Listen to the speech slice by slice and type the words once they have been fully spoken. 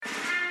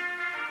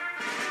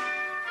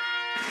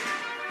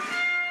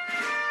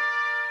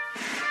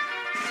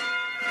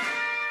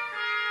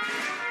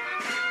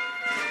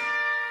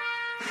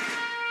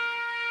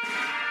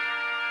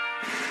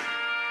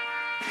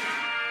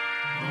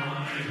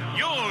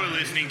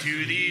listening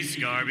to the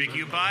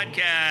Scarbycoin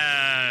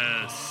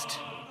podcast.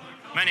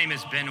 My name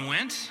is Ben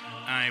Went.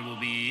 I will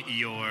be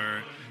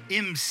your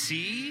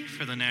MC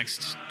for the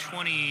next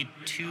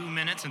 22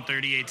 minutes and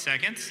 38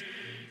 seconds.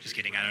 Just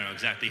kidding, I don't know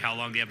exactly how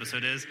long the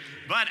episode is.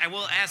 But I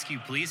will ask you,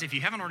 please, if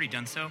you haven't already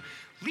done so,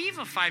 leave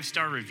a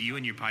 5-star review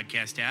in your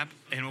podcast app,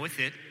 and with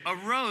it, a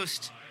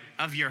roast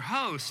of your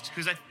host,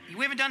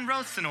 we haven't done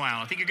roasts in a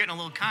while. I think you're getting a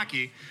little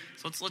cocky,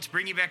 so let's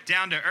bring you back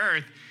down to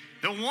earth.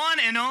 The one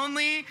and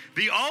only,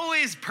 the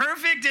always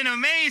perfect and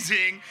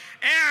amazing,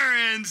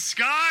 Aaron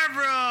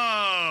Scarborough.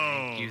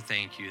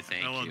 Thank you.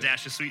 A little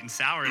dash of sweet and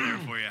sour there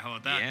for you. How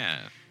about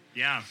that?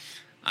 Yeah.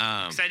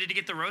 Excited to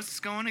get the roasts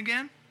going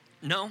again?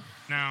 No.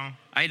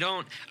 I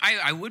don't.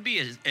 I would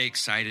be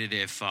excited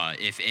if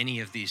any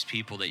of these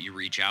people that you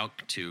reach out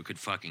to could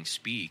fucking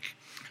speak.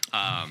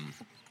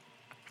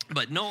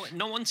 But no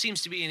one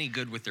seems to be any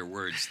good with their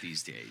words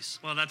these days.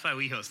 Well, that's why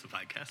we host the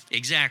podcast.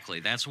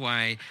 Exactly. That's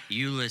why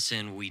you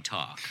listen, we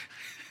talk.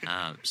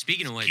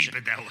 Speaking of which, keep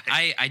it that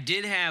way. I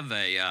did have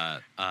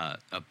a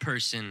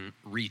person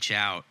reach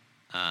out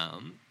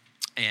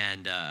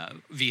and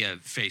via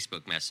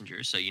Facebook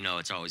Messenger, so you know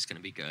it's always going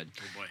to be good.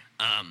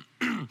 Oh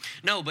boy.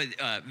 No, but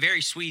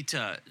very sweet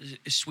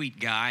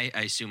guy.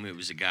 I assume it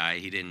was a guy.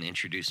 He didn't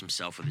introduce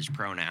himself with his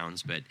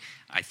pronouns, but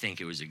I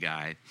think it was a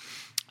guy.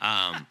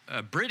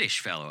 A British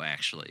fellow,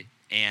 actually,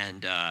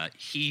 and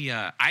he,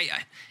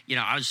 I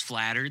was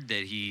flattered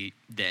that he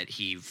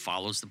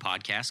follows the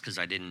podcast because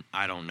I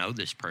don't know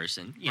this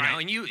person, you know,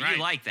 and you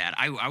like that.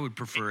 I would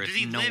prefer Does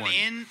he no live one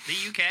in the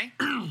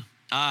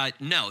UK?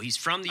 No, he's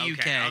from the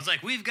UK. I was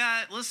like, we've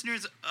got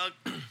listeners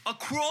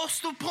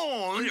across the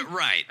pond,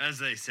 right, as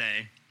they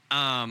say,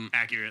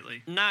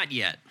 accurately. Not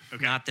yet,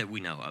 okay. Not that we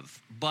know of,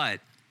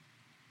 but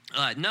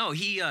no,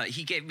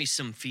 he gave me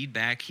some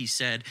feedback. He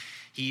said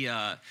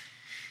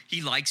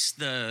he likes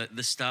the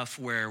stuff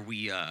where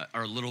we are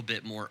a little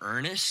bit more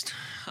earnest,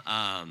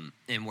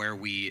 and where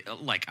we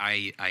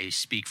I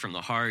speak from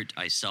the heart,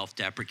 I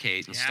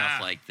self-deprecate and stuff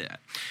like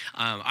that.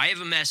 I have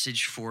a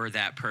message for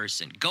that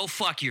person. Go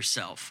fuck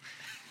yourself.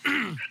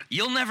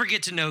 You'll never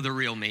get to know the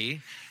real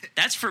me.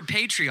 That's for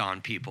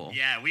Patreon people.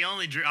 Yeah, we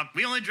only drop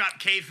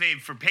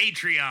kayfabe for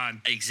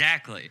Patreon.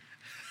 Exactly.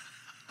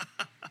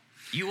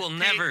 You will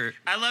never.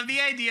 I love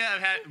the idea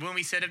of when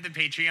we set up the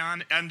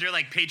Patreon, under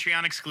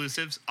Patreon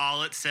exclusives,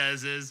 all it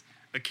says is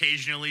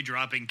occasionally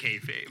dropping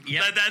kayfabe.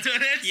 Yep. That's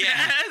what it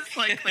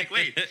says?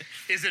 Wait,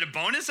 is it a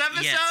bonus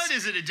episode? Yes.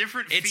 Is it a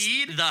different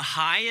feed? It's the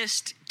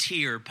highest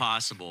tier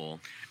possible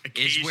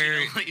is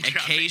where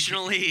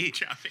occasionally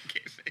dropping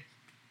kayfabe.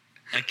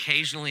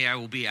 Occasionally I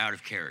will be out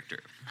of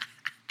character.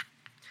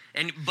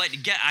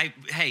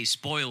 Hey,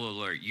 spoiler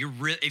alert!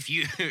 If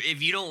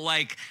you don't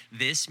like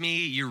this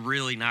me, you're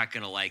really not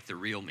gonna like the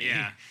real me.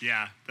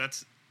 Yeah,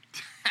 that's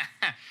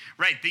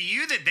right. The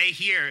you that they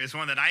hear is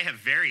one that I have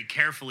very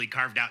carefully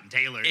carved out and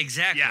tailored.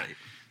 Exactly.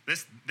 Yeah,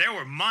 there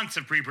were months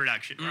of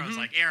pre-production where I was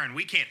like, Aaron,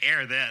 we can't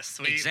air this.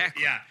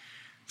 Exactly. Yeah,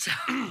 so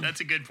that's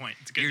a good point.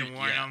 It's good to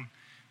warn them.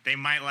 They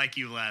might like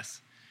you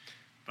less.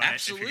 But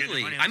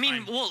absolutely. I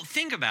mean, well,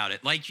 think about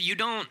it. Like you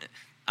don't.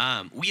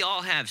 We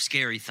all have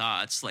scary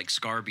thoughts, like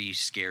Scarby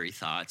scary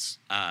thoughts.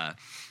 One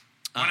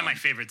of my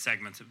favorite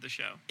segments of the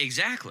show.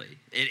 Exactly.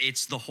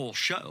 It's the whole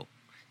show.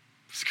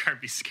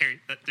 Scarby scary.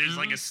 There's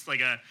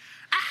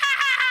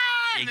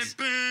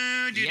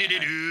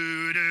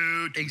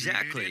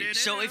Exactly.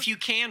 So if you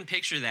can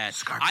picture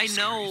that, I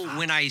know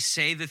when I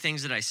say the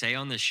things that I say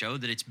on the show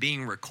that it's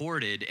being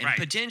recorded and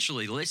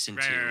potentially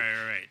listened to.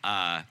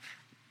 Right.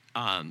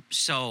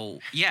 So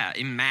yeah,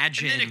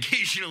 imagine. And then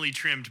occasionally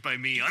trimmed by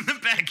me on the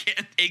back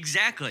end.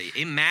 Exactly.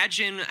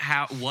 Imagine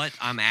what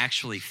I'm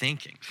actually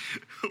thinking.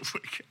 Oh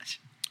my gosh.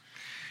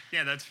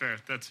 Yeah, that's fair.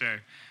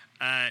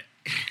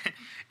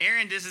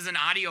 Aaron, this is an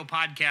audio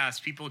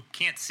podcast. People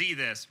can't see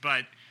this,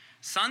 but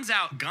sun's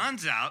out,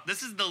 guns out.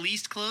 This is the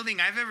least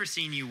clothing I've ever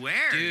seen you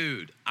wear.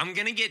 Dude, I'm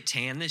going to get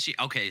tan this year.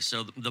 Okay,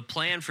 so the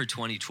plan for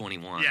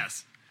 2021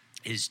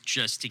 is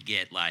just to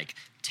get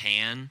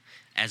tan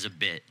as a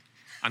bit.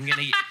 I'm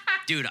gonna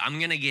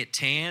get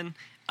tan.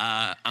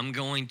 I'm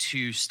going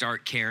to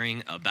start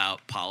caring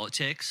about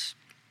politics.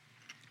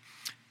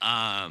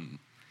 Yeah,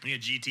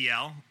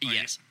 GTL.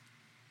 Yes.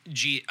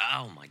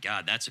 Oh my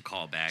God, that's a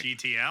callback.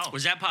 GTL.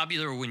 Was that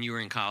popular when you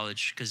were in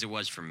college? Because it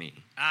was for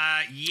me.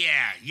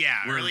 Yeah.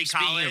 Early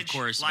college, of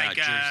course, about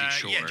Jersey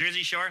Shore. Yeah,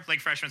 Jersey Shore,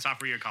 freshman,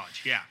 sophomore year of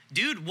college. Yeah.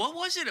 Dude, what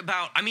was it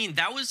about? I mean,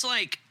 that was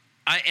and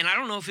I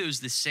don't know if it was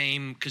the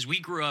same because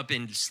we grew up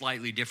in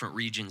slightly different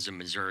regions of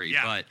Missouri,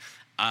 but.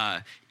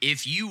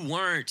 If you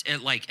weren't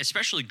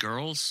especially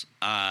girls,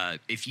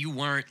 if you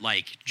weren't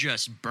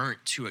just burnt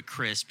to a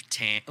crisp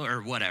tan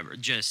or whatever,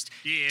 just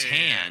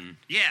tan,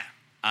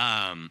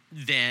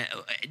 then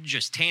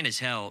just tan as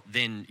hell,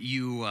 then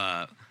you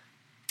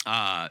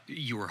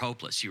were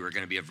hopeless. You were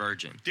going to be a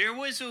virgin. There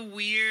was a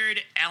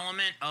weird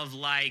element of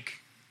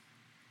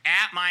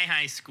at my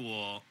high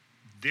school,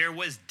 there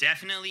was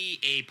definitely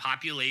a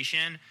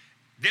population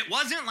that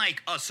wasn't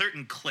a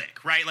certain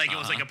clique, right? It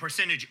was a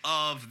percentage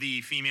of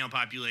the female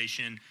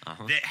population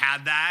that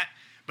had that.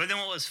 But then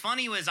what was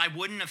funny was I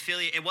wouldn't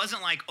affiliate. It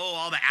wasn't like, oh,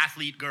 all the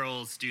athlete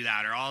girls do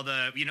that or all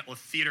the,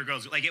 theater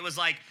girls. Like, it was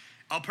like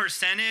a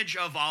percentage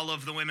of all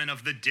of the women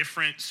of the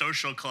different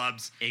social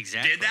clubs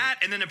exactly. did that,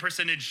 and then a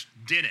percentage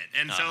didn't.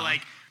 And so,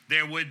 like,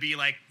 there would be,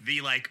 like,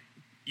 the, like,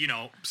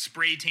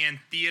 spray tan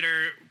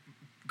theater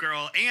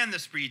girl and the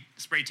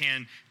spray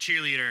tan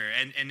cheerleader.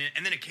 And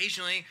then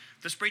occasionally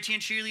the spray tan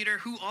cheerleader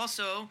who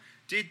also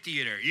did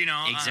theater,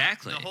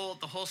 Exactly.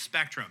 The whole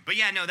spectrum. But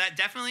yeah, no, that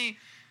definitely,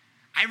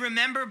 I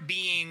remember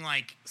being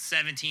like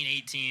 17,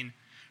 18.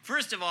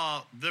 First of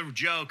all, the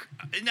joke,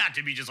 not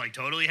to be just like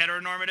totally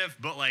heteronormative,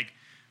 but like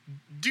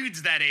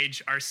dudes that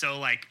age are so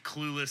like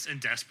clueless and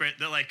desperate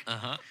that like,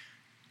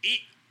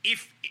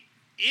 if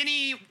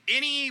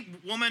any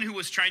woman who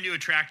was trying to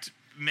attract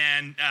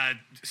men,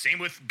 same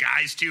with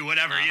guys too,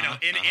 whatever,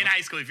 in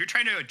high school, if you're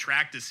trying to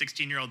attract a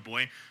 16-year-old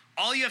boy,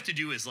 all you have to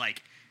do is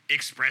like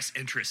express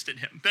interest in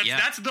him.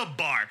 That's the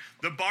bar.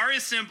 The bar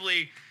is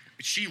simply,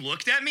 she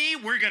looked at me,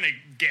 we're going to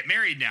get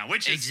married now,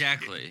 which is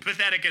exactly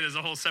pathetic and is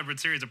a whole separate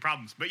series of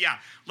problems. But yeah,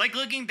 like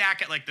looking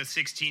back at like the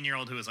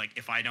 16-year-old who was like,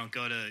 if I don't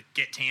go to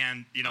get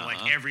tan,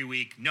 like every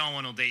week, no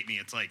one will date me.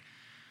 It's like,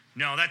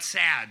 no, that's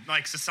sad.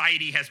 Like,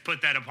 society has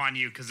put that upon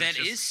you because it's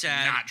just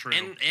sad. Not true.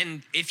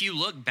 And if you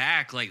look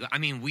back, like, I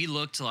mean, we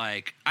looked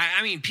like,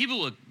 I mean, people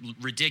look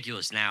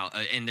ridiculous now,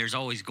 and there's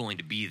always going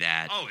to be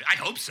that. Oh, I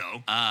hope so.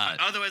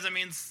 Otherwise, that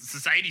means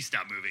society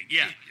stopped moving.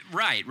 Yeah.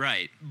 Right.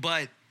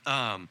 But,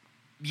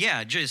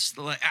 yeah, just,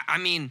 like, I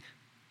mean,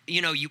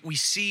 we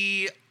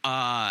see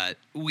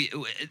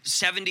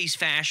 70s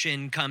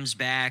fashion comes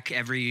back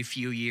every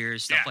few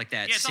years, stuff like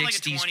that. Yeah, it's 60s like a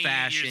 20-year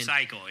fashion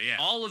cycle. Yeah,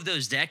 all of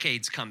those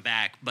decades come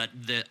back, but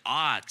the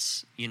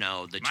aughts,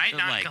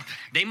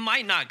 they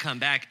might not come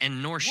back,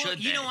 and nor should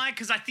they. You know why?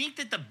 Because I think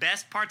that the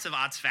best parts of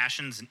aughts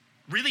fashions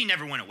really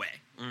never went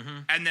away,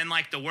 and then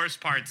like the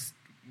worst parts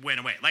went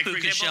away. Like, for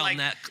example, like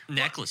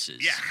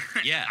necklaces.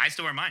 Yeah. I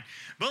still wear mine.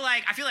 But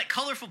like, I feel like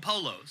colorful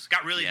polos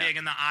got really big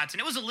in the aughts,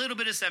 and it was a little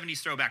bit of 70s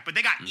throwback, but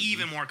they got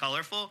even more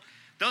colorful.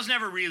 Those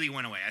never really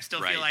went away. I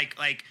still feel like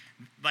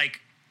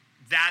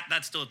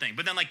that's still a thing.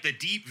 But then like the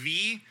deep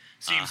V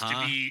seems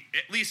to be,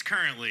 at least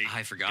currently.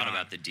 I forgot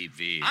about the deep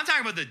V. I'm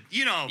talking about the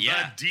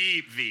the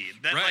deep V.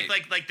 That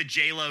like the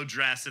J-Lo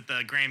dress at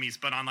the Grammys,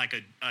 but on like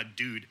a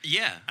dude.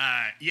 Yeah.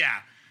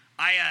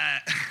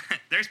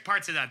 There's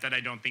parts of that I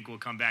don't think will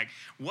come back.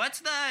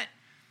 What's the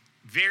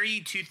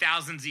very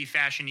 2000s-y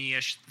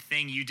fashion-y-ish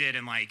thing you did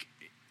in like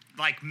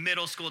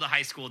middle school to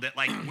high school that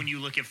like when you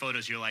look at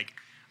photos you're like,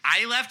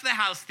 I left the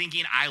house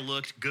thinking I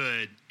looked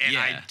good and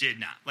I did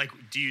not. Like,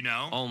 do you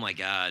know? Oh my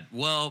God.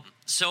 Well,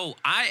 so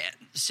I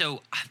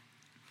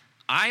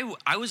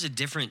was a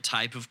different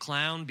type of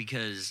clown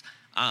because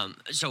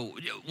so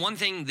one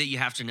thing that you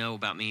have to know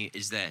about me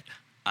is that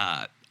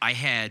I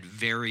had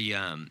very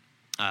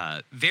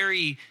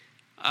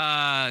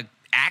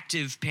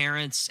active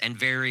parents and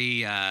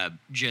very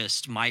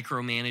just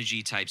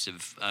micromanagey types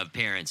of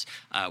parents.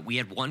 We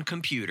had one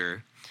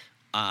computer,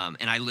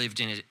 and I lived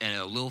in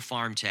a little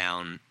farm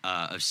town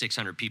of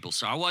 600 people,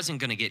 so I wasn't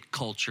going to get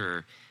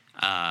culture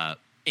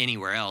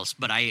anywhere else.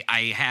 But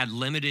I had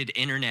limited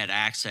internet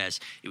access.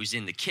 It was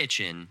in the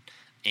kitchen,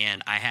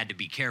 and I had to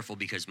be careful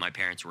because my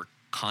parents were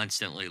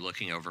constantly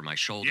looking over my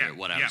shoulder at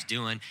what I was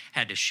doing.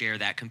 Had to share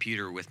that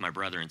computer with my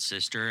brother and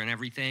sister and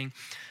everything.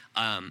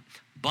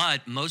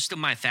 But most of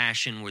my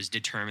fashion was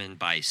determined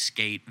by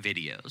skate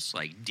videos,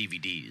 like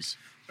DVDs.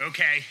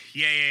 Okay.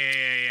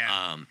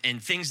 Yeah.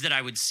 And things that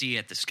I would see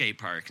at the skate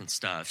park and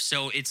stuff.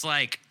 So it's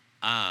like,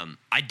 I'm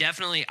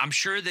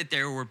sure that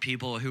there were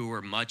people who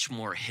were much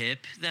more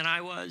hip than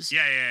I was.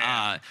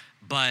 Yeah.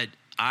 But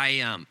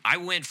I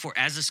went for,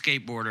 as a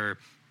skateboarder,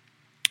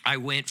 I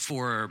went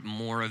for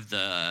more of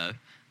the,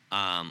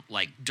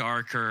 like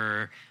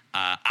darker,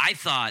 I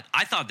thought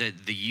that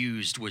The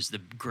Used was the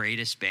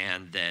greatest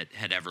band that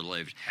had ever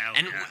lived. Hell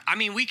and yeah. I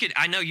mean,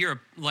 I know you're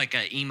like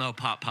a emo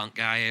pop punk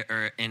guy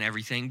and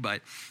everything,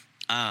 but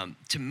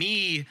to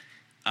me,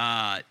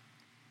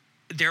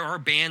 there are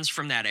bands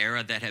from that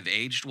era that have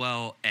aged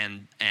well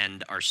and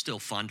are still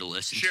fun to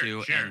listen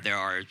to, and there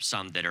are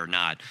some that are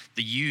not.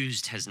 The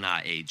Used has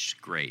not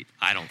aged great,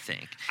 I don't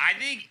think. I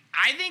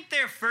think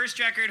their first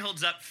record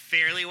holds up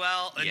fairly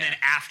well, and then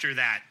after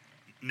that,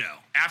 no.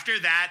 After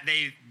that,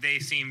 they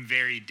seem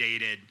very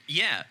dated.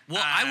 Yeah.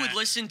 Well, I would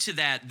listen to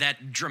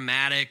that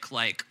dramatic,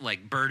 like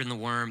Bird and the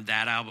Worm,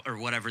 that album, or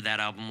whatever that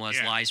album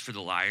was, Lies for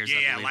the Liars,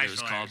 I believe it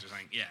was called.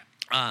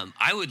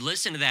 I would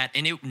listen to that,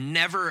 and it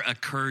never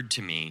occurred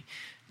to me,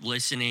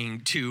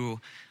 listening to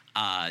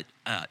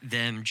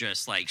them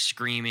just like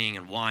screaming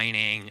and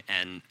whining,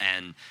 and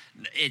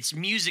it's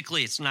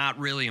musically, it's not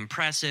really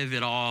impressive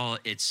at all.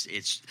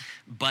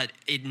 But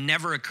it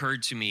never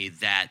occurred to me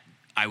that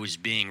I was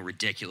being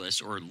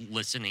ridiculous or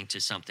listening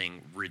to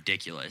something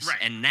ridiculous. Right.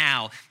 And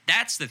now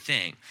that's the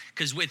thing.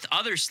 Because with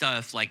other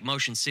stuff like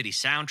Motion City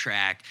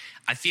Soundtrack,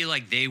 I feel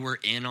like they were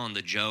in on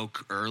the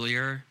joke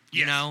earlier.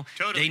 You know?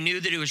 Totally. They knew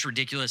that it was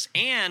ridiculous.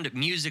 And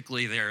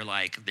musically, they're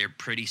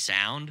pretty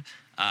sound.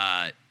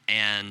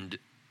 And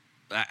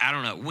I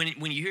don't know.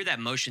 When you hear that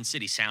Motion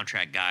City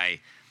soundtrack guy,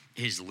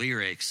 his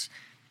lyrics,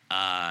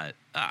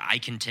 I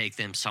can take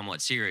them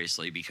somewhat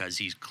seriously because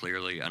he's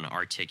clearly an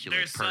articulate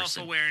There's person.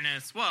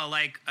 self-awareness. Well,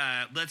 like,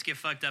 let's get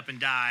fucked up and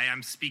die.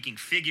 I'm speaking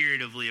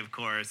figuratively, of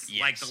course.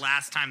 Yes. Like the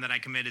last time that I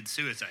committed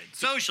suicide.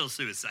 Social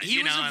suicide.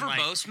 He was a and,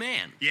 verbose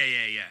man. Yeah.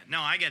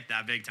 No, I get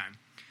that big time.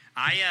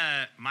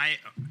 I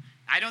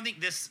don't think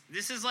this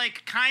is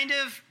like kind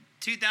of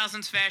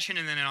 2000s fashion,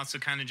 and then also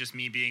kind of just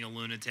me being a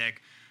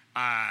lunatic.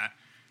 I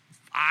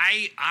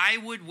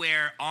would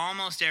wear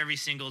almost every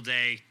single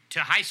day to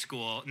high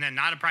school, and then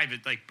not a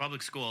private, like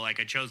public school, like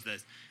I chose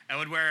this. I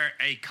would wear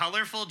a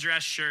colorful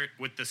dress shirt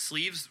with the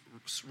sleeves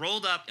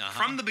rolled up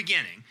from the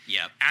beginning.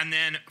 Yep. And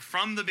then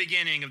from the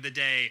beginning of the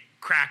day,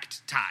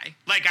 cracked tie.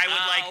 Like I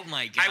would Oh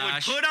my gosh. I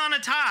would put on a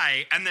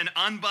tie and then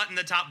unbutton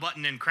the top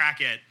button and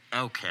crack it.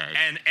 Okay.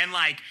 And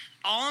like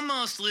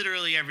almost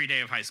literally every day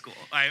of high school,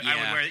 I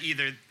would wear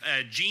either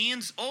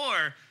jeans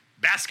or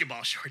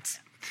basketball shorts.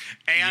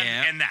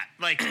 And that,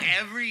 like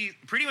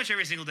pretty much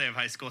every single day of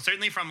high school,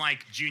 certainly from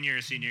like junior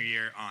or senior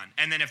year on.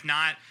 And then if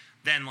not,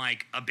 then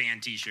like a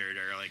band t-shirt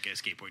or like a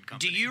skateboard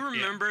company. Do you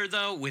remember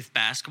though with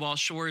basketball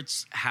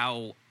shorts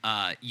how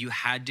you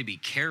had to be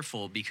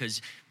careful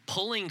because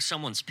pulling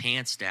someone's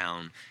pants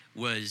down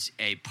was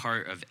a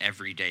part of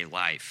everyday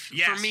life.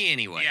 Yes. For me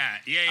anyway.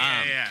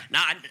 Yeah.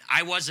 Now,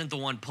 I wasn't the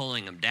one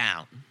pulling them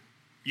down.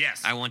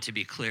 Yes. I want to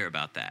be clear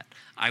about that.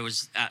 I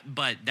was,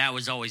 but that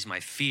was always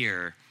my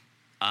fear.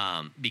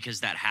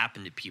 Because that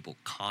happened to people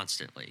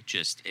constantly.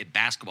 Just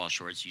basketball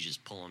shorts, you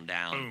just pull them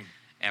down. Boom.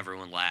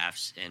 Everyone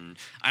laughs, and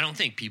I don't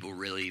think people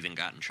really even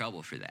got in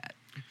trouble for that.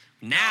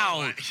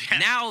 Now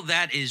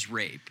that is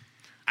rape.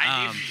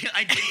 I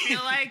do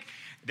feel like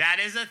that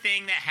is a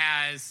thing that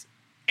has,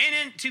 and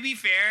then, to be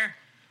fair,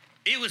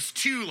 it was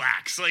too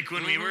lax, like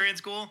when we were in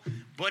school,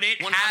 but it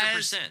 100%.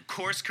 has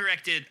course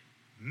corrected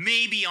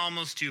maybe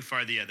almost too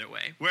far the other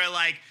way. Where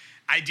like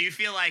I do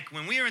feel like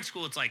when we were in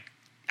school, it's like.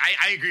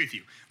 I agree with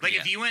you. Like,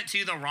 if you went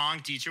to the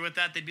wrong teacher with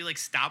that, they'd be like,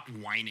 stop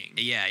whining.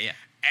 Yeah.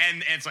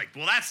 And it's like,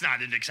 well, that's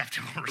not an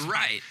acceptable response.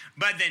 Right.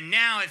 But then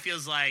now it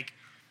feels like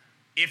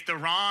if the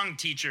wrong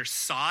teacher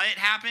saw it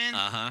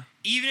happen,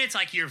 even it's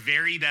like your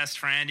very best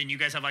friend and you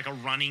guys have like a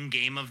running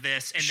game of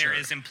this and there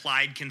is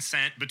implied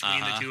consent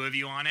between the two of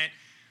you on it,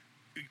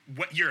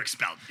 you're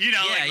expelled. You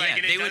know?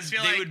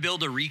 They would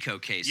build a RICO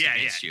case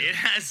against you. It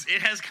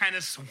has kind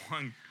of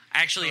swung.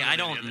 Actually, totally I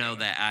don't know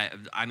that.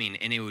 I mean,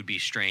 and it would be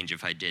strange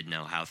if I did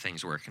know how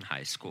things work in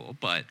high school.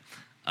 But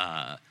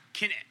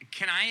can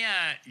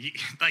I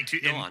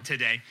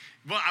today?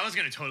 Well, I was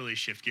going to totally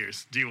shift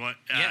gears. Do you want?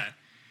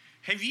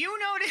 Have you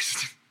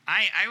noticed?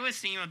 I was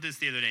thinking about this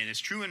the other day, and it's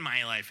true in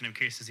my life, and I'm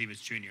curious to see if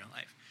it's true in your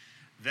life.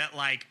 That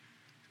like,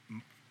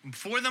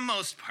 for the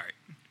most part,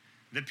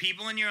 the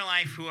people in your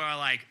life who are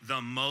like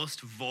the most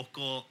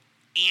vocal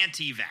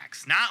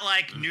anti-vax, not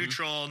like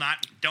neutral,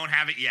 not don't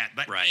have it yet,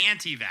 but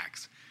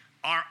anti-vax.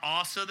 Are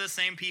also the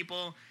same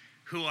people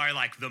who are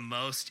like the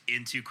most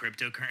into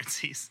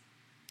cryptocurrencies.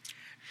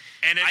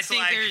 And it's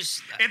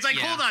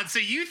hold on. So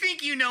you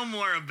think you know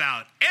more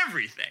about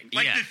everything?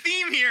 Like the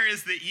theme here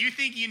is that you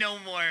think you know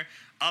more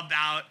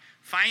about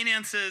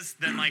finances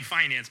than like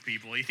finance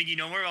people. You think you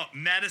know more about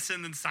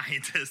medicine than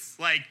scientists.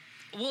 Like,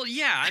 well,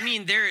 yeah. I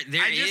mean, there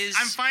is.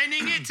 I'm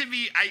finding it to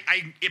be.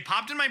 It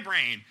popped in my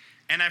brain,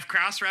 and I've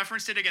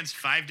cross-referenced it against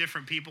 5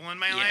 different people in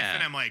my life,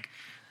 and I'm like.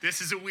 This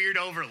is a weird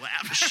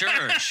overlap.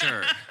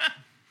 Sure.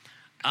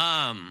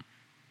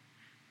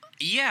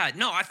 Yeah,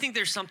 no, I think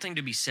there's something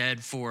to be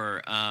said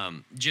for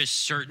just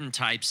certain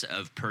types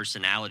of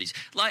personalities.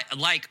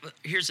 Like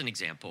here's an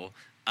example.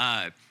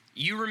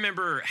 You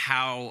remember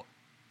how,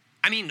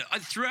 I mean,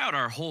 throughout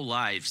our whole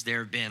lives, there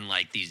have been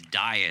like these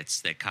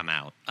diets that come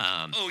out.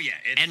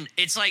 And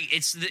it's like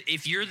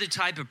if you're the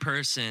type of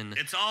person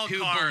it's all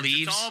who carbs,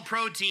 believes it's all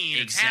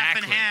protein, exactly. It's half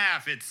and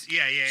half.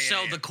 It's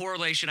So the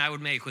correlation I would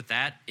make with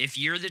that, if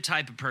you're the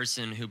type of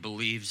person who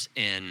believes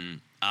in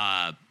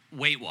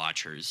Weight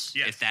Watchers,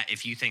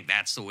 if you think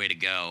that's the way to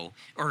go,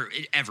 or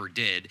it ever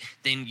did,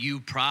 then you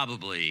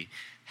probably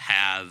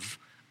have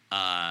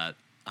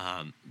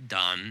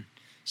done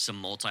some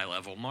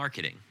multi-level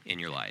marketing in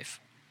your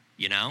life.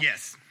 You know?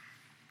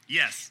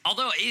 Yes.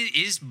 Although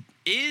is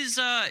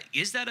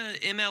that a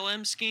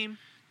MLM scheme?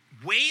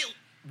 Weight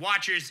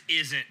Watchers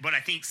isn't, but I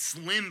think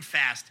Slim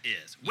Fast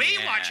is. Weight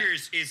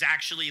Watchers is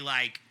actually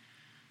like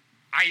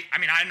I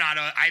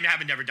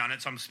haven't never done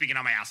it, so I'm speaking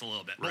on my ass a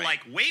little bit. But like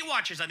Weight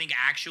Watchers, I think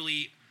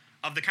actually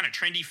of the kind of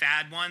trendy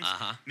fad ones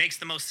makes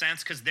the most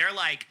sense because they're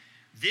like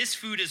this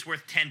food is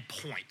worth 10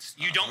 points.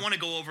 You don't want to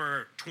go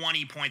over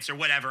 20 points or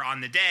whatever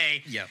on the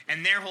day. Yep.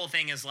 And their whole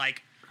thing is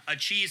like a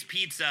cheese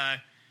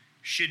pizza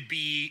should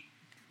be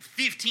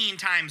 15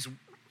 times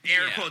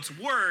air quotes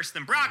worse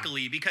than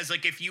broccoli because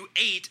like if you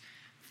ate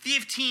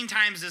 15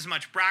 times as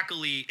much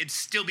broccoli, it'd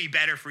still be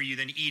better for you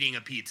than eating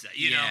a pizza,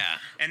 you know?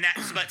 And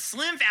but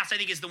Slim Fast I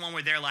think is the one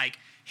where they're like,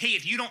 hey,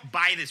 if you don't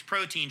buy this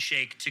protein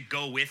shake to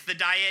go with the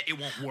diet, it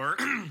won't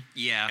work. And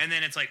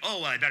then it's like,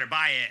 oh, well, I better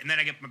buy it. And then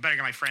I better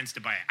get my friends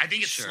to buy it. I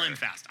think it's Slim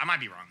Fast. I might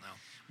be wrong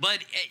though.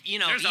 But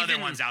there's other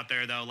even, ones out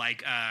there though,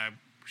 like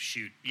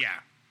shoot, yeah.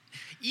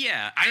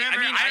 Yeah, I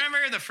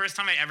remember the first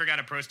time I ever got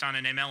approached on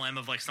an MLM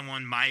of like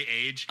someone my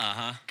age.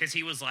 Because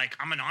he was like,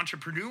 "I'm an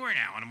entrepreneur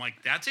now," and I'm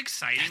like, "That's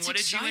exciting. That's what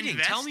exciting. did you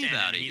invest Tell me in?"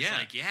 about and it. he's Yeah.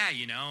 like, "Yeah,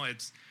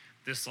 it's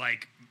this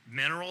like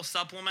mineral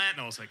supplement,"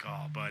 and I was like,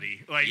 "Oh,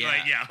 buddy, like."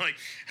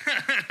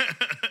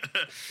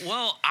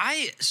 Well,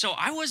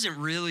 I wasn't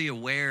really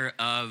aware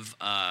of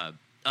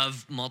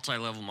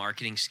multi-level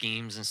marketing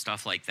schemes and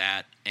stuff like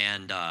that,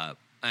 and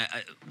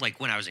like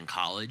when I was in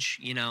college,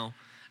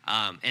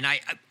 and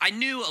I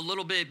knew a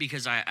little bit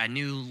because I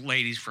knew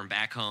ladies from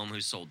back home who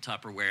sold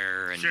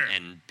Tupperware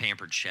and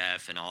Pampered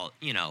Chef and all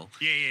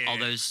all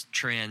those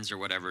trends or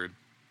whatever.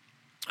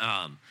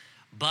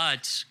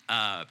 But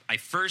I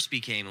first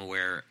became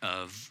aware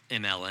of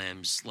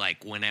MLMs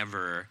like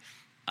whenever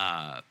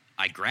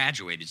I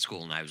graduated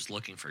school and I was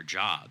looking for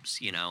jobs,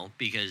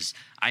 because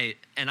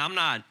I'm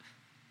not,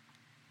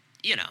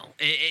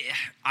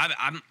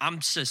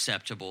 I'm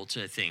susceptible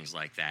to things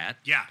like that.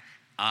 Yeah.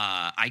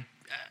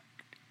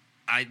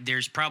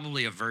 There's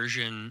probably a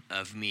version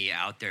of me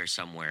out there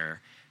somewhere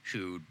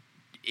who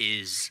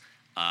is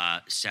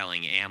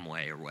selling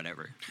Amway or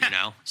whatever,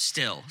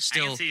 still. I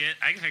can see it.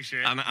 I can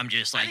picture it. I'm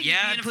just like,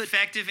 I put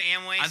effective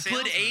Amway. I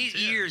put 8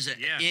 years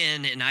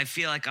in, and I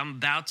feel like I'm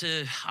about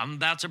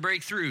to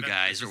break through,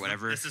 guys, or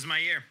whatever. This is my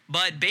year.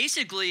 But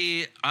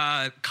basically,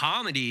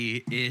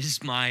 comedy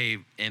is my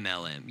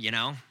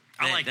MLM.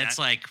 I like that's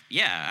that. like,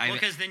 yeah. Well,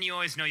 because then you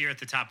always know you're at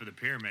the top of the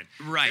pyramid.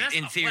 Right,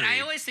 in theory. What I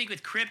always think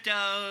with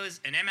cryptos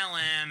and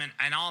MLM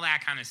and all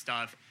that kind of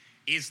stuff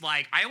is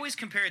like, I always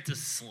compare it to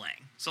slang.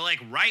 So like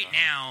right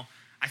now,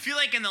 I feel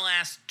like in the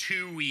last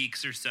 2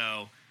 weeks or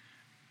so,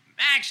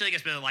 actually I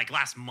guess like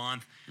last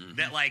month,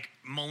 that like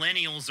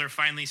millennials are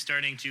finally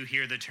starting to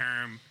hear the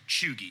term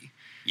chuggy.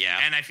 Yeah.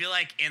 And I feel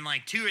like in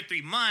like 2 or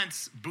 3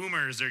 months,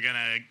 boomers are going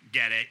to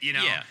get it,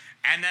 Yeah.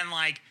 And then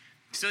like,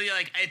 so you're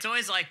like, it's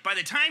always like, by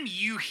the time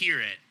you hear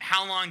it,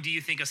 how long do you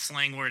think a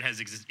slang word has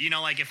existed?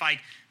 Like if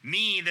like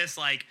me, this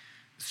like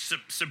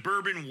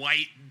suburban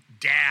white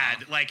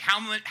dad, like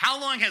how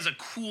long has a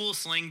cool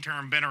slang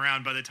term been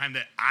around by the time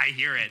that I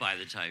hear it? By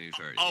the time you've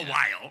heard it. A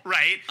while,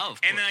 right? Oh,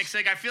 of and then course. it's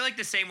like, I feel like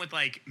the same with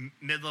like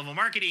mid-level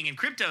marketing and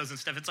cryptos and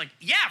stuff. It's like,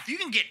 yeah, if you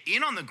can get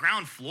in on the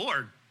ground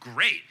floor,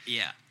 great.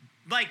 Yeah.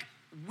 Like,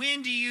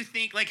 when do you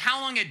think, like,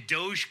 how long had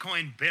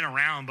Dogecoin been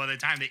around by the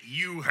time that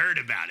you heard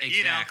about it?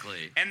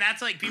 Exactly. And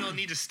that's like, people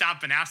need to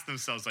stop and ask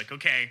themselves, like,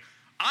 okay,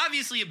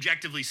 obviously,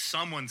 objectively,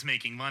 someone's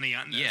making money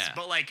on this. Yeah.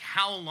 But, like,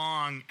 how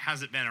long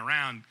has it been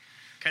around?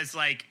 Because,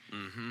 like,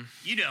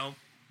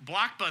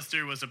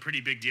 Blockbuster was a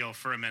pretty big deal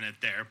for a minute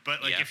there.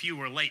 But, like, if you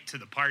were late to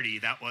the party,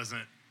 that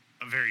wasn't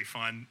a very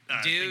fun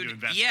thing to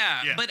invest in.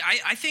 Yeah. But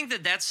I think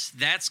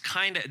that's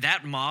kind of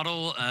that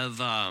model of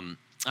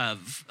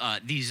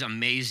these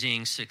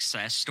amazing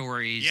success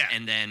stories,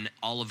 and then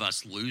all of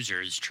us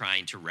losers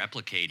trying to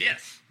replicate it.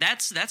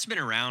 Yes. That's been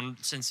around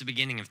since the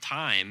beginning of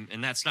time,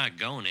 and that's not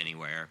going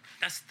anywhere.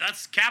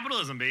 That's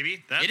capitalism,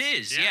 baby. It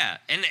is, yeah.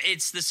 And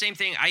it's the same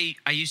thing. I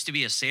used to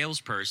be a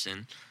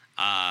salesperson,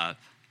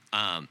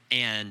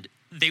 and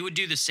they would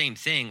do the same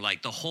thing.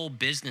 Like the whole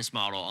business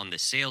model on the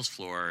sales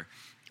floor,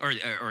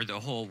 or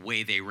the whole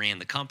way they ran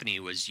the company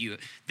was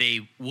they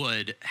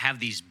would have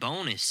these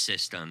bonus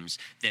systems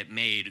that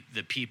made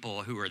the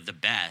people who are the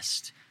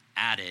best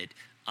at it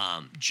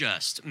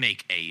just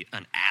make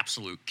an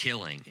absolute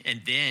killing.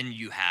 And then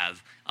you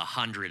have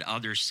 100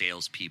 other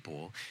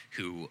salespeople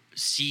who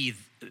see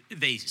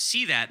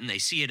that and they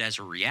see it as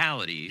a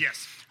reality.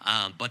 Yes.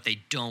 But they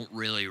don't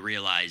really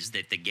realize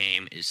that the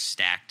game is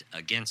stacked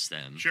against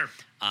them. Sure.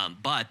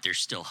 But they're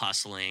still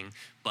hustling,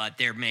 but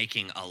they're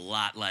making a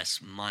lot less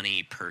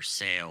money per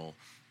sale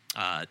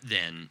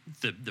than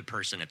the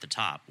person at the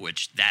top,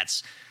 which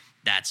that's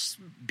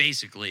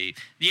basically,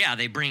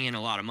 they bring in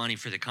a lot of money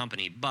for the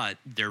company, but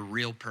their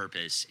real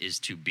purpose is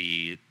to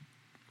be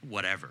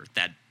whatever,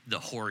 that the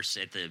horse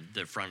at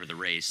the front of the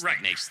race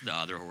that makes the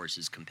other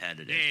horses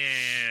competitive.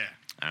 Yeah.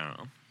 I don't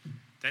know.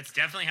 That's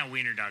definitely how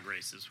wiener dog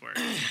races work.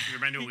 Have you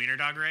ever been to a wiener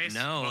dog race?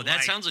 No, But, that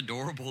like, sounds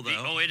adorable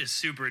though. it is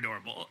super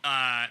adorable.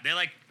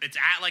 It's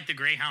at like the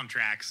Greyhound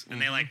tracks,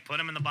 and they like put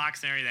them in the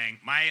box and everything.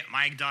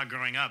 My dog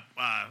growing up,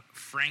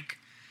 Frank,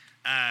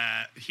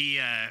 he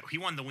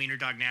won the Wiener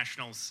Dog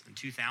Nationals in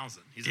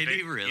 2000. Did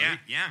he really?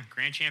 Yeah,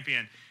 grand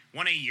champion.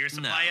 Won a year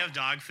supply of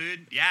dog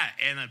food. Yeah,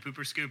 and a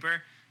pooper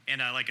scooper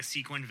and like a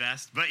sequin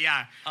vest. But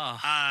yeah,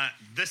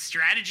 the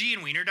strategy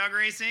in wiener dog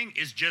racing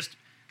is just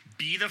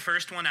be the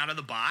first one out of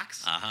the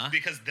box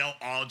because they'll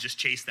all just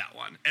chase that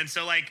one. And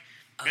so like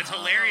it's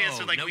hilarious.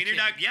 So like no wiener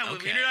kidding. dog,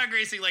 with wiener dog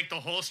racing, like the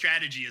whole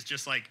strategy is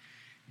just like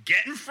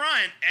get in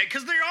front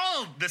because they're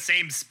all the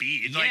same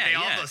speed. Like they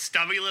all have those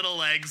stubby little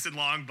legs and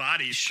long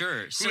bodies.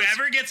 Sure. So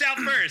whoever gets out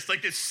first,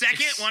 like the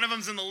second one of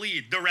them's in the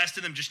lead, the rest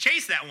of them just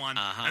chase that one,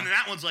 and then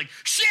that one's like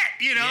shit,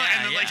 and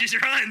then like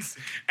just runs,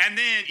 and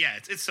then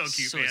it's so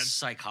cute, man. It's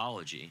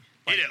psychology.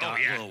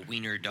 Little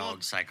wiener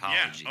dog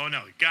psychology. Yeah. Oh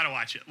no, gotta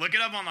watch it. Look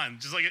it up online.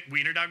 Just like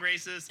wiener dog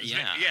races.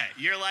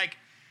 You're like,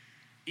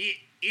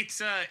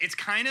 it's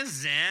kind of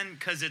zen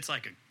because it's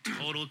like a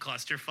total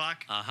clusterfuck.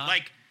 Uh-huh.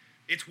 Like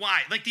it's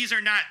why like these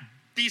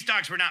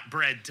dogs were not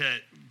bred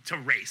to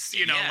race.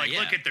 You know,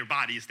 look at their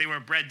bodies. They were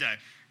bred to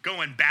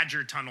go in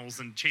badger tunnels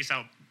and chase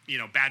out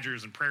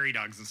badgers and prairie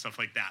dogs and stuff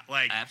like that.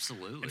 Like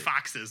absolutely, and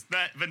foxes.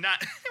 But not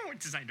they weren't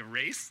designed to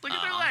race. Look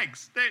at their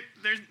legs.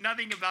 There's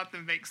nothing about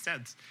them makes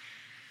sense.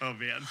 Oh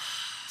man,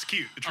 it's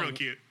cute. It's real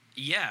cute.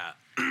 Yeah.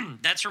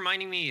 That's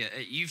reminding me,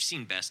 you've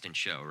seen Best in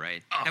Show,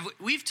 right? Oh.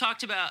 We've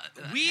talked about...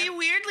 we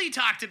weirdly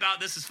talked about,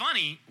 this is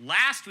funny,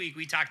 last week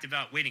we talked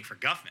about Waiting for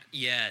Guffman.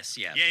 Yes,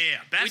 yeah.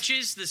 Yeah. Best, which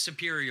is the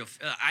superior...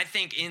 I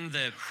think in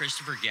the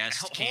Christopher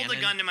Guest canon... Hold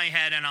a gun to my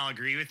head and I'll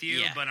agree with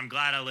you, but I'm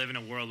glad I live in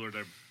a world where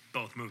they're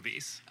both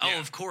movies. Oh,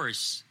 of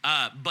course.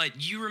 But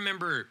you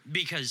remember,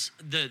 because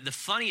the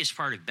funniest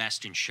part of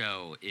Best in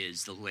Show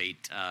is the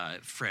late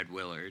Fred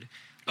Willard.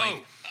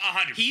 Like,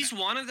 100%. He's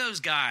one of those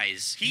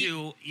guys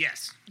who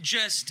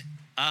just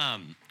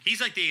he's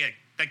like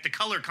the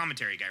color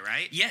commentary guy,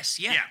 right? Yes,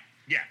 yeah.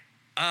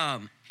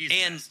 He's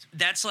and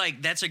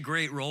that's a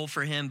great role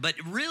for him, but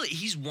really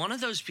he's one of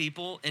those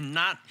people, and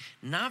not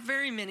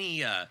very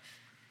many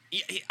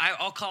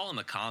I'll call him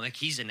a comic.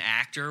 He's an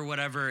actor or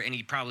whatever, and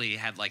he probably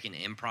had like an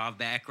improv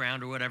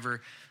background or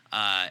whatever.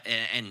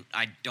 And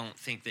I don't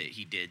think that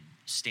he did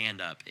stand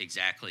up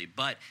exactly,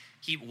 but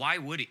why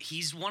would he?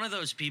 He's one of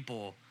those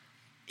people.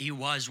 He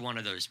was one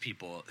of those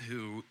people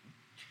who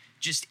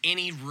just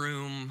any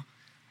room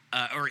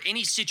or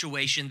any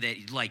situation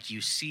that like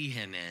you see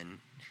him in,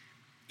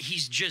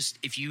 he's just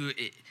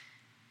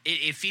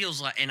it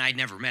feels like, and I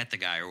never met the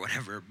guy or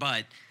whatever,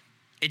 but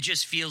it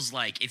just feels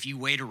like if you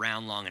wait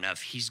around long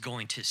enough, he's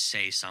going to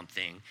say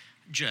something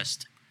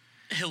just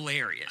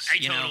hilarious. I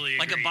totally agree.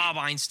 Like a Bob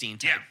Einstein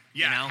type.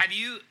 Yeah.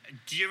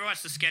 Did you ever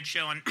watch the sketch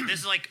show on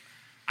this is like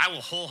I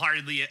will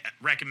wholeheartedly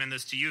recommend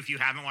this to you if you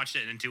haven't watched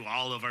it, and to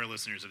all of our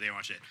listeners if they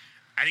watched it.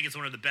 I think it's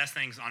one of the best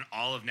things on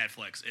all of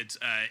Netflix. It's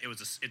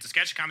a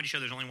sketch comedy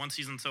show. There's only one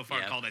season so far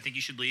called I Think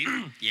You Should Leave.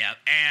 Yeah.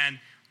 And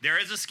there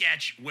is a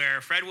sketch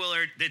where Fred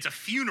Willard, it's a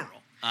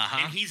funeral,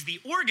 and he's the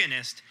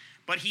organist,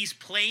 but he's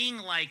playing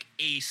like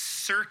a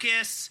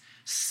circus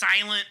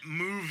silent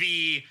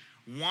movie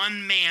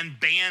one-man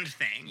band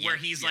thing where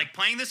he's like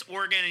playing this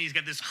organ and he's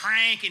got this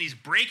crank and he's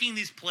breaking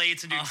these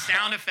plates and doing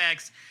sound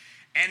effects,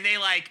 and they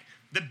like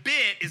the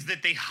bit is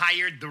that they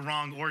hired the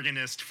wrong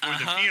organist for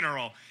the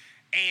funeral,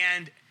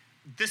 and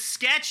the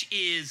sketch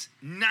is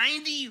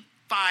 95%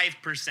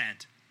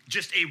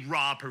 just a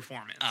raw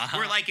performance.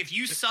 Where like if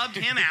you subbed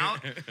him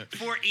out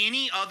for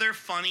any other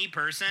funny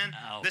person,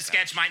 the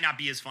sketch might not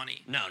be as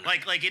funny. No.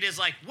 Like it is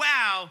like,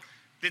 wow,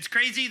 it's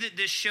crazy that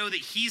this show that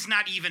he's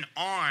not even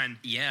on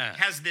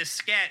has this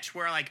sketch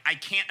where like I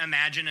can't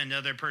imagine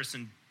another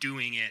person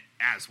doing it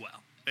as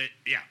well.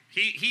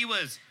 He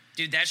was...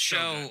 Dude, that so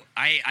show, good.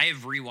 I have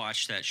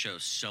rewatched that show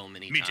so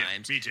many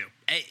times. Me too.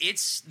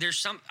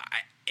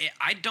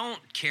 I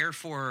don't care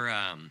for,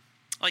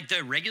 like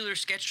the regular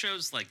sketch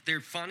shows, like they're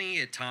funny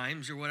at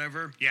times or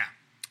whatever. Yeah.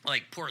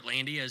 Like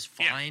Portlandia is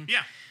fine.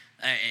 Yeah.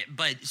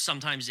 But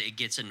sometimes it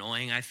gets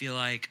annoying, I feel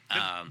like.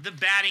 The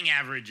batting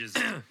average is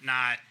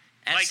not...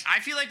 Like, I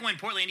feel like when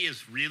Portlandia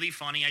is really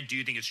funny, I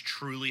do think it's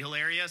truly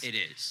hilarious. It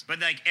is. But,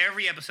 like,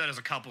 every episode has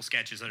a couple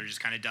sketches that are just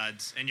kind of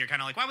duds. And you're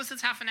kind of like, why was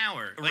this half an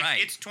hour? Like,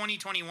 it's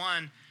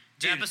 2021.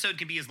 The episode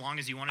can be as long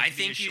as you want it to be. I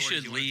think you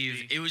should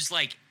leave. It was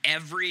like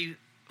every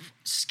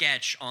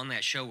sketch on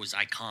that show was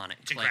iconic.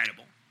 It's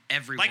incredible.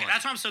 Everyone. Like,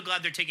 that's why I'm so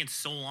glad they're taking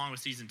so long with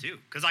season 2.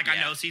 Because, like, I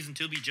know season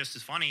 2 will be just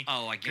as funny.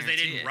 Oh, I guarantee because they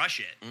didn't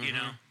rush it, you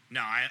know? No,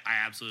 I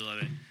absolutely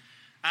love it.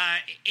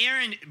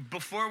 Aaron,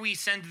 before we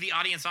send the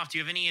audience off, do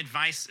you have any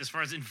advice as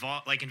far as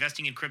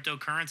investing in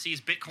cryptocurrencies?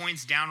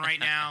 Bitcoin's down right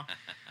now.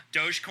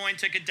 Dogecoin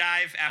took a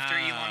dive after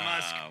Elon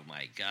Musk. Oh,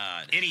 my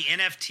God. Any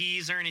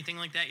NFTs or anything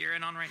like that you're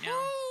in on right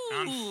now?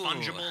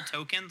 Non-fungible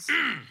tokens?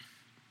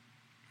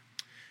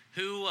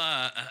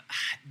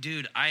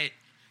 Dude,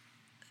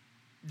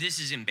 this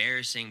is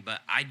embarrassing,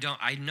 but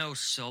I know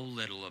so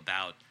little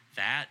about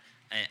that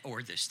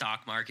or the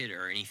stock market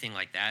or anything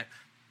like that.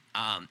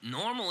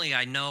 Normally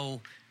I know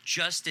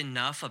just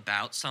enough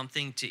about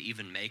something to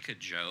even make a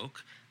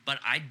joke, but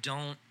I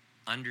don't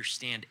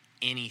understand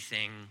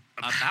anything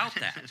about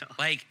that.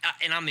 Like,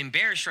 and I'm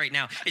embarrassed right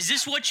now. Is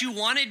this what you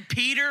wanted,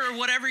 Peter, or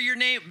whatever your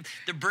name,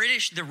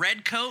 the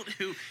red coat?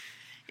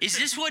 Is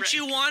this what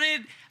you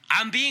wanted?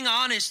 I'm being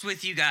honest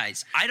with you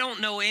guys. I don't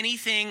know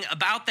anything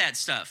about that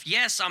stuff.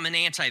 Yes, I'm an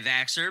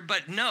anti-vaxxer,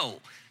 but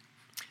no,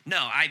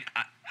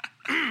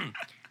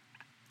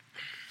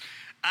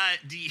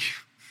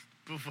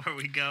 before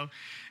we go,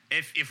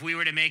 if we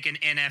were to make an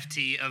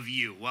NFT of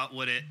you, what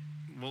would it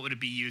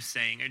be you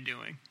saying or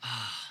doing?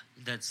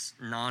 That's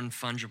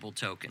non-fungible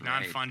token.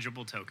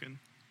 Non-fungible token.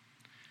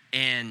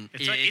 And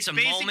it's a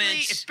moment.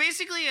 It's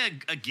basically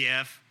a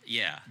GIF.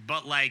 Yeah.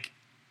 But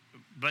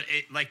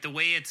the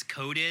way it's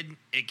coded,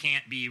 it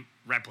can't be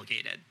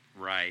replicated.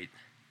 Right.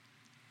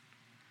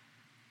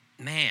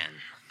 Man.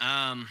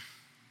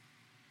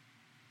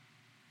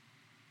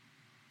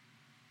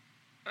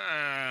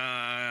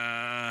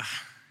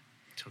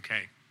 It's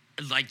okay.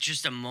 like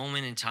just a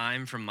moment in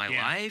time from my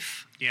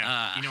life.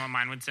 Yeah. You know what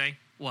mine would say?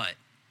 What?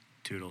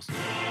 Toodles.